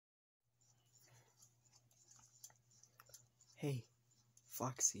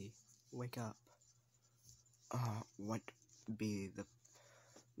Foxy, wake up. What be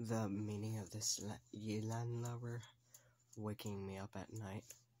the meaning of this Yelan lover waking me up at night?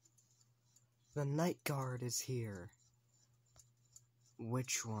 The night guard is here.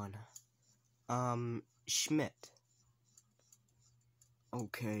 Which one? Schmidt.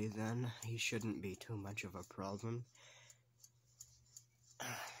 Okay, then, he shouldn't be too much of a problem.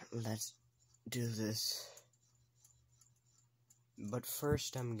 Let's do this. But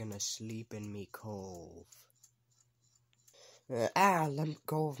first, I'm gonna sleep in me cove. Let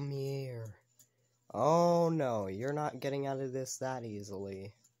go of me ear. Oh no, you're not getting out of this that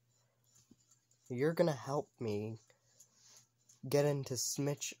easily. You're gonna help me get into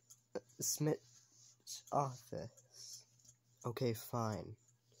Schmidt's office. Okay, fine.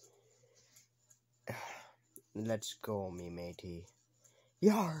 Let's go, me matey.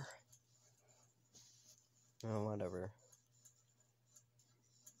 Yar! Oh, whatever.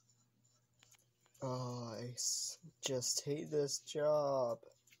 Oh, I just hate this job.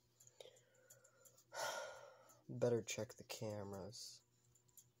 Better check the cameras.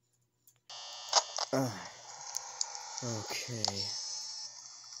 Okay.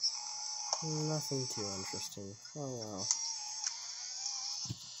 Nothing too interesting. Oh well.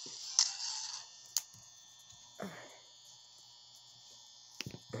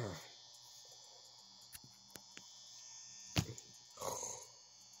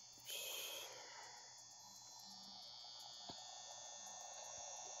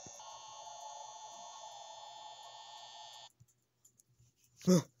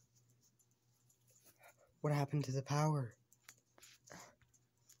 What happened to the power?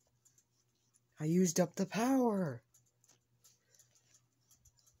 I used up the power!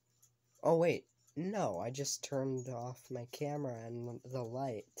 Oh wait, no, I just turned off my camera and the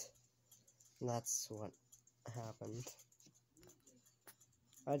light. That's what happened.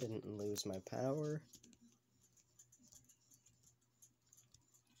 I didn't lose my power.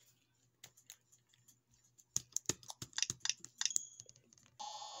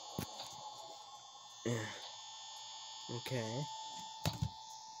 Okay.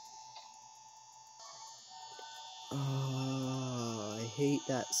 Oh, I hate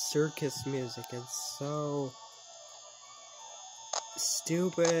that circus music. It's so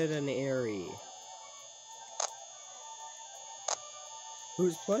stupid and eerie.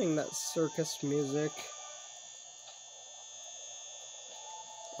 Who's playing that circus music?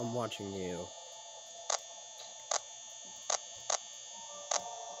 I'm watching you.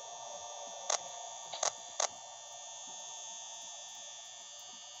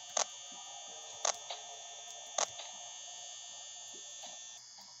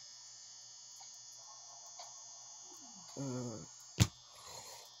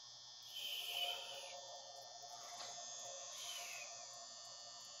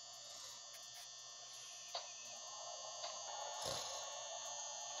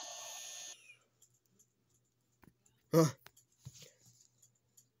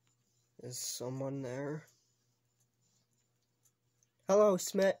 Is someone there? Hello,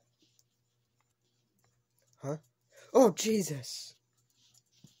 Schmidt. Huh? Oh, Jesus!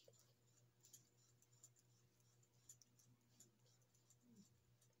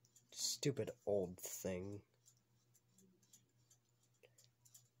 Stupid old thing.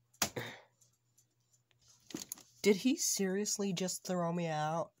 Did he seriously just throw me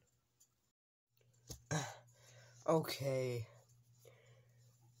out? Okay.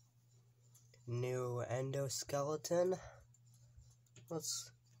 New endoskeleton.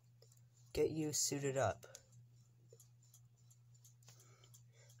 Let's get you suited up.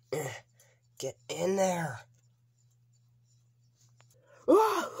 Get in there.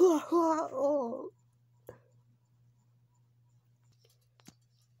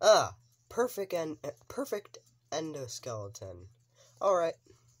 Perfect endoskeleton. Alright.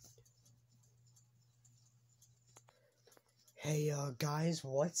 Hey, guys,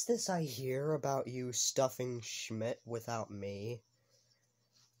 what's this I hear about you stuffing Schmidt without me?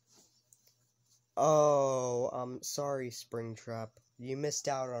 Oh, sorry, Springtrap. You missed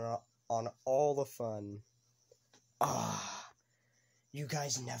out on all the fun. You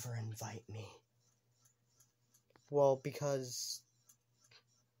guys never invite me. Well, because...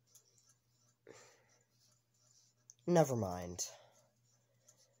 Never mind.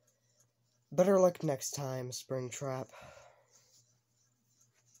 Better luck next time, Springtrap.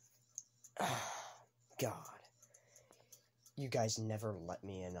 God. You guys never let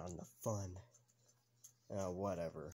me in on the fun. Whatever.